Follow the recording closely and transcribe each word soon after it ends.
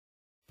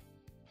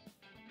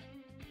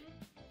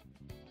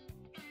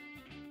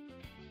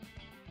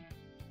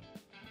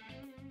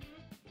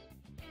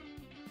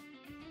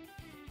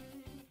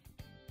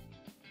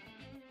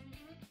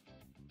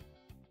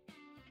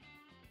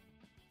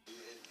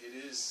it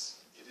is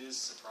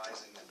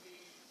surprising to me,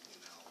 you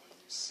know, when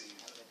you see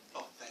the,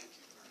 oh, thank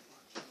you very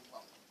much.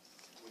 Well,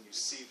 when you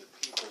see the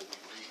people we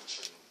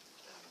reach and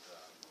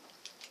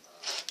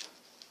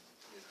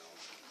you know,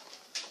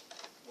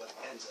 what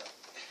ends up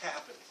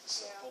happening.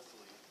 So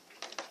hopefully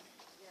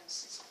we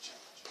see some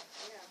change.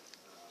 Yeah.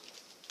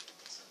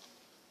 So,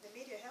 The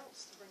media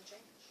helps to bring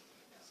change.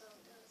 That's all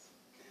it does.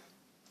 can,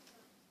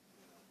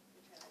 you know,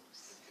 It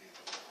helps. it can.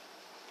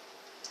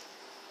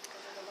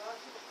 Because a lot of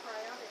people cry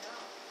out and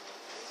out.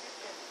 We'll get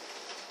there.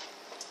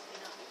 May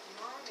not be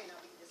tomorrow, may not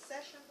be this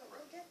session, but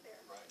we'll get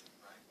there. Right.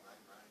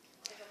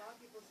 Because a lot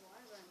of people's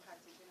lives are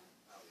impacted, you know.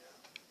 Oh, yeah.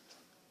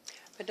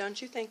 But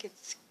don't you think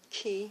it's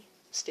key,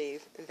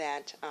 Steve,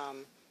 that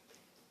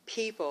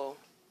people,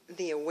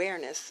 the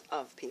awareness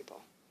of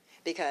people,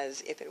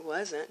 because if it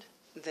wasn't,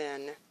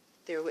 then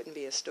there wouldn't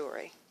be a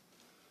story.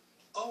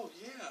 Oh,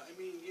 yeah. I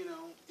mean, you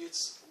know,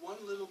 it's one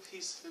little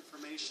piece of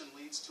information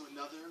leads to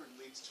another and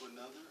leads to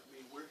another. I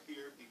mean, we're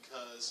here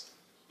because,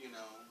 you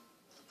know,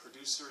 the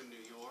producer in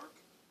New York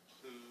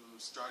who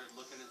started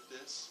looking at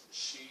this,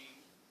 she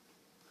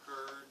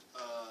heard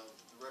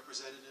the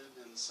representative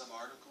in some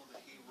article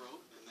that he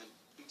wrote, and then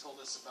he told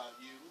us about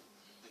you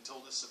and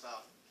told us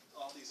about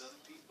all these other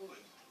people,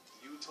 and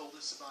you told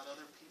us about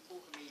other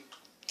people. I mean,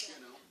 you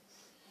know,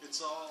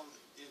 it's all,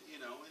 you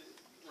know,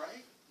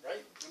 right?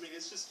 Right. I mean,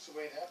 it's just It's the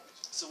way it happens.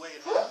 it's the way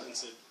it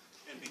happens,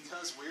 and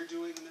because we're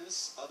doing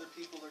this, other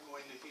people are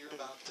going to hear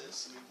about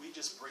this. I mean, we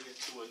just bring it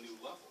to a new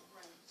level,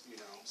 you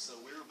know. So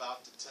we're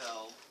about to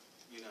tell,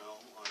 you know,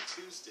 on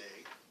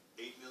Tuesday,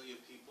 8 million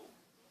people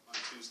on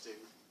Tuesday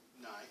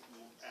night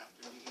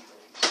after the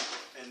evening,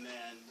 and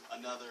then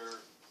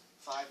another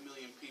 5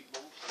 million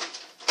people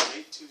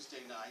late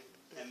Tuesday night,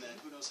 and then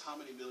who knows how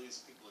many millions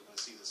of people are going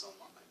to see this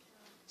online.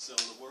 So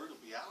the word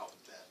will be out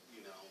that,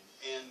 you know,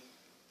 and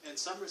in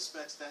some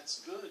respects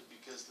that's good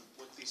because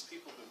what these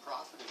people have been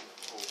profiting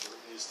over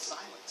is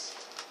silence.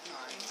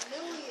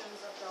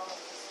 Millions of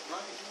dollars.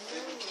 Right.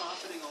 They've been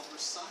profiting over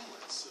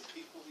silence. So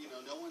people, you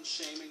know, no one's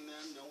shaming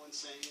them, no one's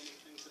saying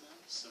anything to them.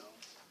 So,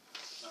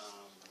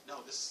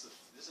 no, this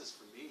is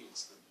for me,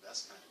 it's the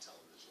best kind of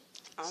television.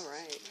 All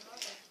right.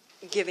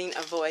 Giving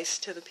a voice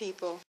to the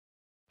people.